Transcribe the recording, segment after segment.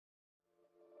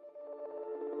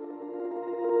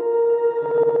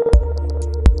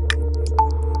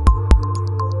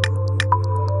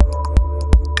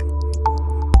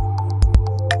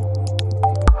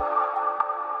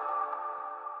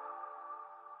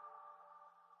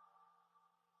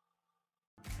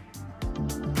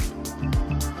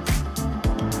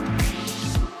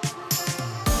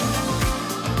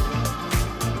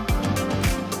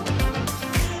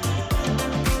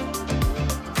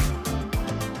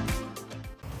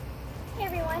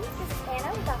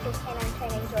Leash K9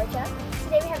 Training, Georgia.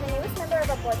 Today we have the newest member of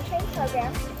our board and train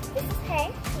program. This is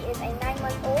Hank. He is a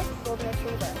 9-month-old golden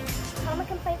retriever. Common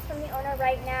complaints from the owner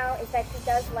right now is that he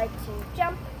does like to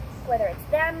jump, whether it's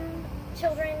them,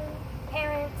 children,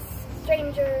 parents,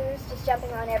 strangers, just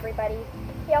jumping on everybody.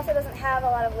 He also doesn't have a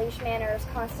lot of leash manners,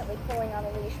 constantly pulling on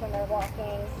the leash when they're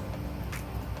walking.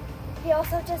 He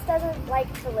also just doesn't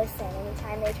like to listen.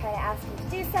 Anytime they try to ask him to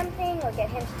do something or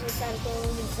get him to do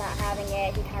something, he's not having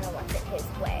it. He kind of wants it his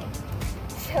way.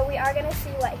 So we are going to see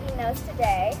what he knows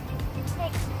today.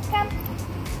 Hey, come.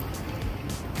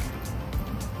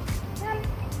 Come.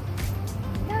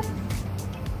 Come.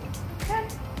 Come.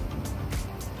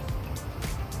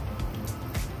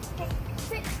 Hey,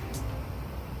 sit.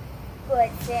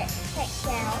 Good, sit. Hey,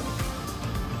 down.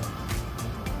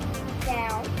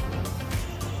 Down.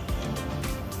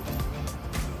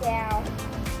 Down.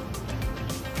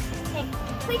 Hey,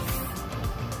 please.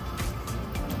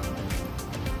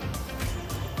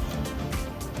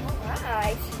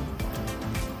 Alright.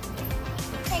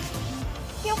 Hey,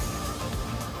 heel.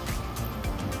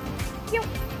 Heel.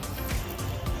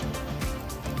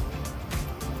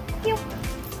 Heel.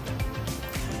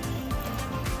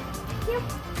 Heel.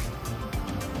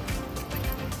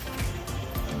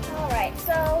 Alright,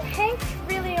 so Hank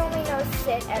really only knows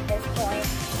sit at this point.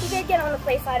 He did get on the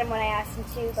play side when I asked him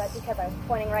to, but because I was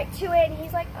pointing right to it,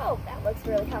 he's like, oh, that looks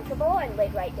really comfortable, and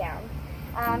laid right down.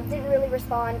 Didn't really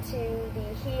respond to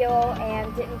the heel,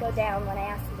 and didn't go down when I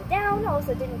asked him to down,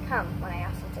 also didn't come when I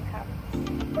asked him to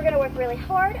come. We're going to work really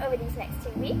hard over these next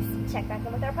 2 weeks. Check back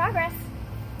in with our progress.